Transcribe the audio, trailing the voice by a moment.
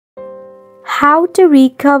How to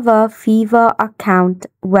recover Fiverr account.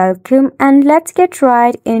 Welcome and let's get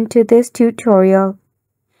right into this tutorial.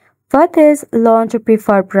 For this, launch your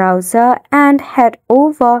preferred browser and head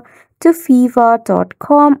over to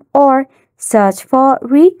fiverr.com or search for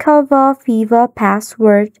recover Fiverr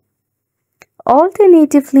password.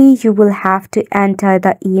 Alternatively, you will have to enter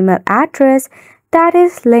the email address that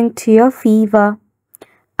is linked to your Fiverr,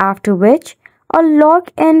 after which a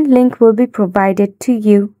login link will be provided to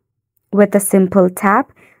you. With a simple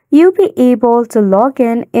tap, you'll be able to log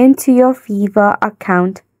in into your Fiverr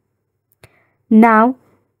account. Now,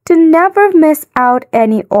 to never miss out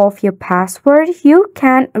any of your password, you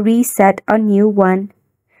can reset a new one.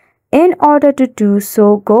 In order to do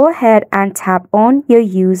so, go ahead and tap on your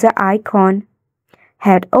user icon.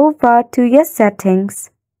 Head over to your settings.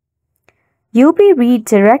 You'll be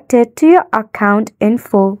redirected to your account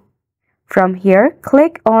info. From here,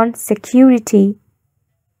 click on Security.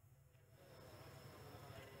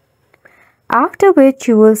 After which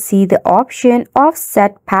you will see the option of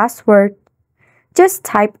Set Password. Just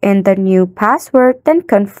type in the new password, then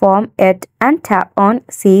confirm it and tap on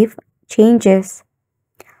Save Changes.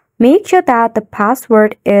 Make sure that the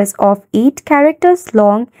password is of 8 characters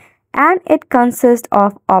long and it consists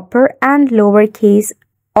of upper and lower case,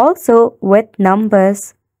 also with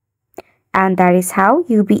numbers. And that is how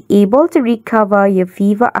you'll be able to recover your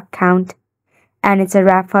Fiverr account. And it's a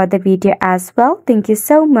wrap for the video as well. Thank you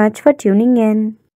so much for tuning in.